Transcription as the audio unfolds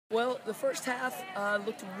Well, the first half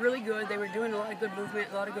looked really good. They were doing a lot of good movement,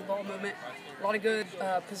 a lot of good ball movement, a lot of good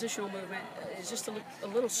positional movement. It's just a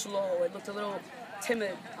little slow. It looked a little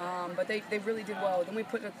timid, but they really did well. Then we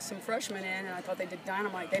put some freshmen in, and I thought they did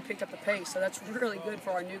dynamite. They picked up the pace, so that's really good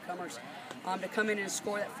for our newcomers to come in and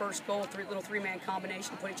score that first goal, little three-man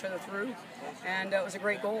combination, put each other through, and it was a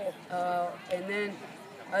great goal. And then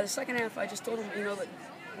the second half, I just told them, that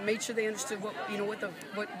made sure they understood what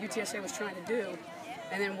UTSA was trying to do,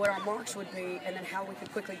 and then what our marks would be, and then how we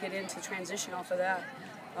could quickly get into transition off of that.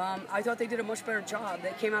 I thought they did a much better job.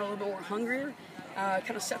 They came out a little bit more hungrier,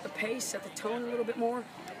 kind of set the pace, set the tone a little bit more,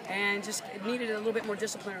 and just needed a little bit more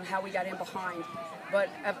discipline on how we got in behind. But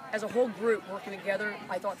as a whole group working together,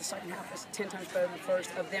 I thought the second half was 10 times better than the first,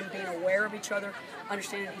 of them being aware of each other,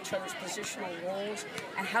 understanding each other's positional roles,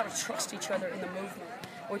 and how to trust each other in the movement,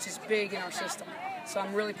 which is big in our system. So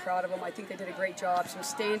I'm really proud of them. I think they did a great job. Some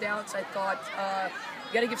standouts, I thought,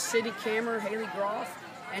 you got to give Sydney Kammer, Haley Groff,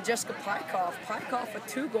 and Jessica Pykoff. Pykoff with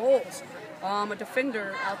 2 goals. A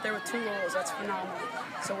defender out there with 2 goals. That's phenomenal.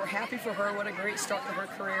 So we're happy for her. What a great start to her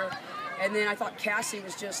career. And then I thought Cassie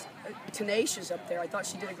was just tenacious up there. I thought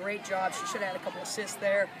she did a great job. She should have had a couple assists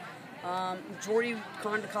there. Jordy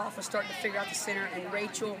Kondikoff was starting to figure out the center, and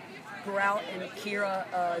Rachel Grout and Kira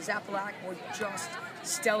Zapalak were just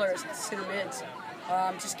stellar as center mids.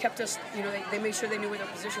 Just kept us, they made sure they knew where their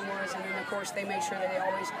position was, and then of course they made sure that they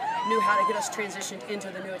always knew how to get us transitioned into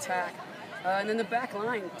the new attack. And then the back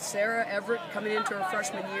line, Sarah Everett coming into her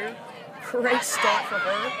freshman year, great start for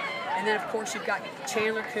her. And then of course you've got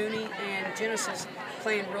Chandler Cooney and Genesis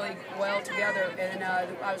playing really well together, and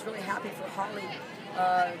I was really happy for Holly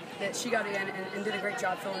that she got in and did a great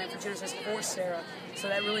job filling in for Genesis for Sarah. So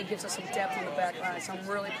that really gives us some depth on the back line. So I'm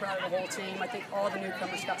really proud of the whole team. I think all the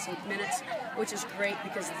newcomers got some minutes, which is great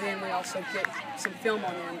because then we also get some film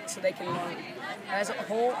on them so they can learn. As a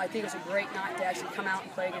whole, I think it's a great night to actually come out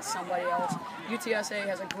and play against somebody else. UTSA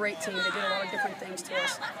has a great team. They did a lot of different things to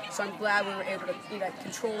us. So I'm glad we were able to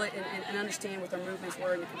control it and understand what their movements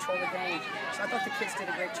were and to control the game. So I thought the kids did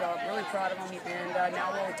a great job. Really proud of them. And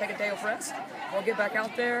now we'll take a day of rest. We'll get back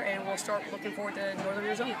out there and we'll start looking forward to Northern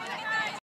Arizona.